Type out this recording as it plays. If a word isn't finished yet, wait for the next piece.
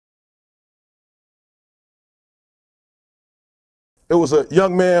it was a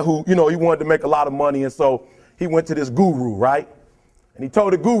young man who, he wanted to make a lot of money, and so he went to this guru, right? And he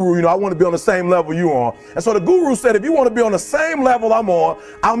told the guru, I want to be on the same level you're on. And so the guru said, if you want to be on the same level I'm on,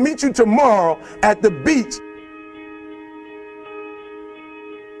 I'll meet you tomorrow at the beach.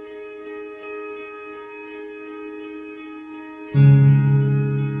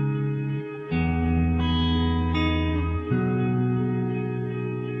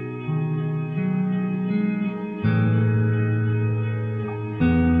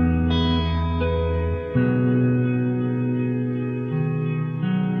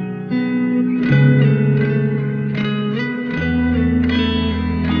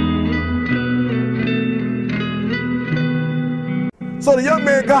 So the young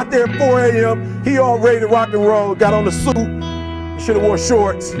man got there at 4 a.m. He all ready to rock and roll, got on the suit, should have wore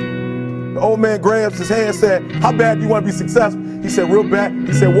shorts. The old man grabs his hand and said, how bad do you want to be successful? He said, real bad.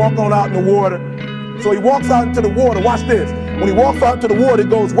 He said, walk on out in the water. So he walks out into the water. Watch this. When he walks out into the water, it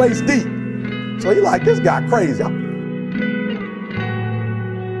goes waist deep. So he like, this guy crazy.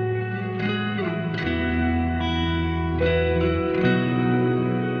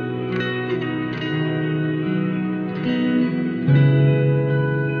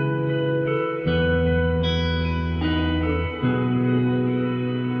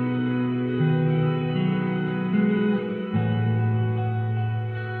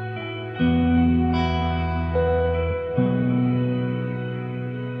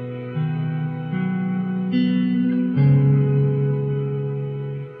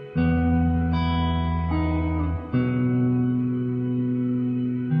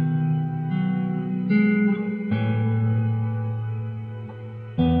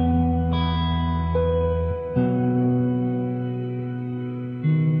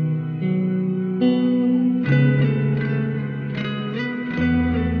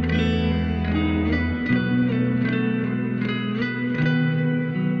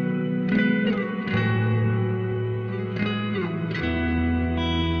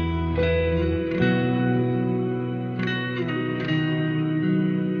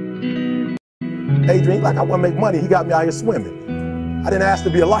 Adrian, like, I want to make money. He got me out here swimming. I didn't ask to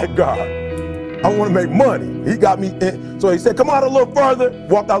be a lifeguard. I want to make money. He got me in. So he said, come out a little further.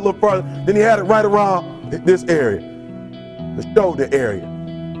 Walked out a little further. Then he had it right around this area, the shoulder area.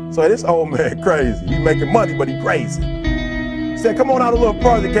 So this old man crazy. He making money, but he crazy. He said, come on out a little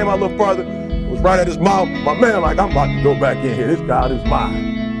further. He came out a little further. It was right at his mouth. My man like, I'm about to go back in here. This guy is mine.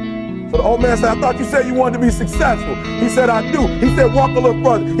 So the old man said, I thought you said you wanted to be successful. He said, I do. He said, walk a little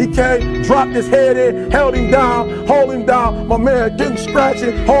further. He came, dropped his head in, held him down, hold him down. My man getting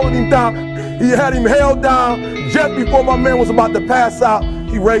scratching, holding him down. He had him held down. Just before my man was about to pass out,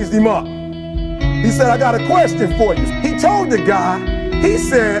 he raised him up. He said, I got a question for you. He told the guy, he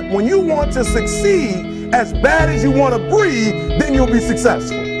said, when you want to succeed as bad as you want to breathe, then you'll be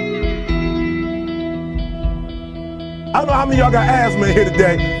successful. I don't know how many of y'all got asthma in here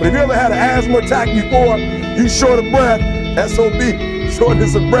today, but if you ever had an asthma attack before, you short of breath, SOB,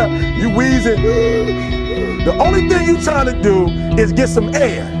 shortness of breath, you wheezing. The only thing you trying to do is get some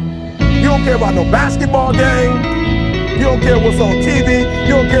air. You don't care about no basketball game. You don't care what's on TV.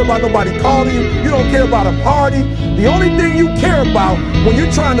 You don't care about nobody calling you. You don't care about a party. The only thing you care about when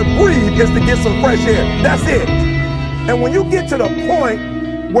you're trying to breathe is to get some fresh air. That's it. And when you get to the point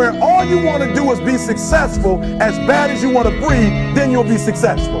where all you want to do is be successful as bad as you want to breathe, then you'll be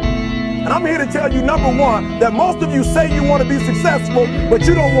successful. And I'm here to tell you, number one, that most of you say you want to be successful, but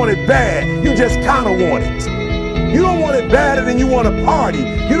you don't want it bad. You just kind of want it. You don't want it badder than you want to party.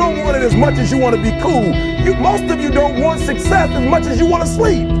 You don't want it as much as you want to be cool. Most of you don't want success as much as you want to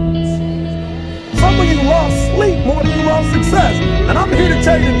sleep. Some of you love sleep more than you love success. And I'm here to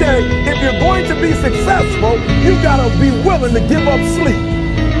tell you today, if you're going to be successful, you got to be willing to give up sleep.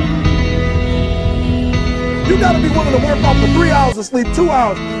 You got to be willing to work off for 3 hours of sleep, 2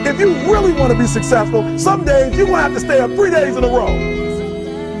 hours. If you really want to be successful, some days you're going to have to stay up 3 days in a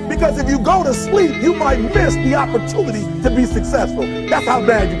row. Because if you go to sleep, you might miss the opportunity to be successful. That's how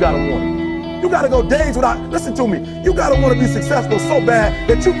bad you got to want it. You got to go days without, listen to me, you got to want to be successful so bad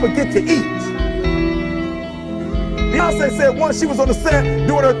that you forget to eat. Beyonce said once she was on the set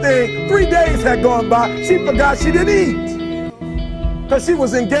doing her thing, 3 days had gone by, she forgot she didn't eat. Because she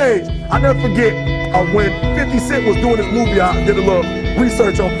was engaged. I never forget when 50 Cent was doing his movie, I did a little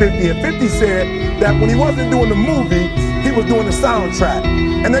research on 50, and 50 said that when he wasn't doing the movie, he was doing the soundtrack.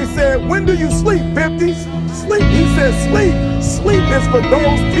 And they said, when do you sleep, 50? Sleep. He said, sleep. Sleep is for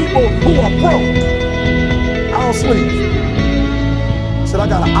those people who are broke. I don't sleep. He said, I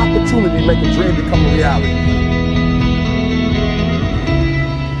got an opportunity to make a dream become a reality.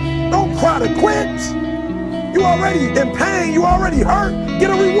 Don't cry to quit. You already in pain, you already hurt. Get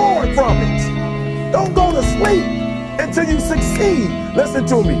a reward from it. Don't go to sleep until you succeed. Listen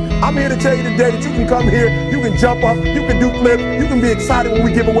to me. I'm here to tell you today that you can come here, you can jump up, you can do flips, you can be excited when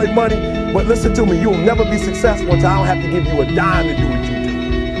we give away money. But listen to me, you'll never be successful until I don't have to give you a dime to do what you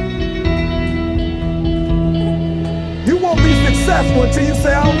do. You won't be successful until you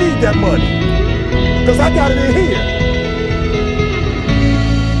say, I don't need that money, because I got it in here.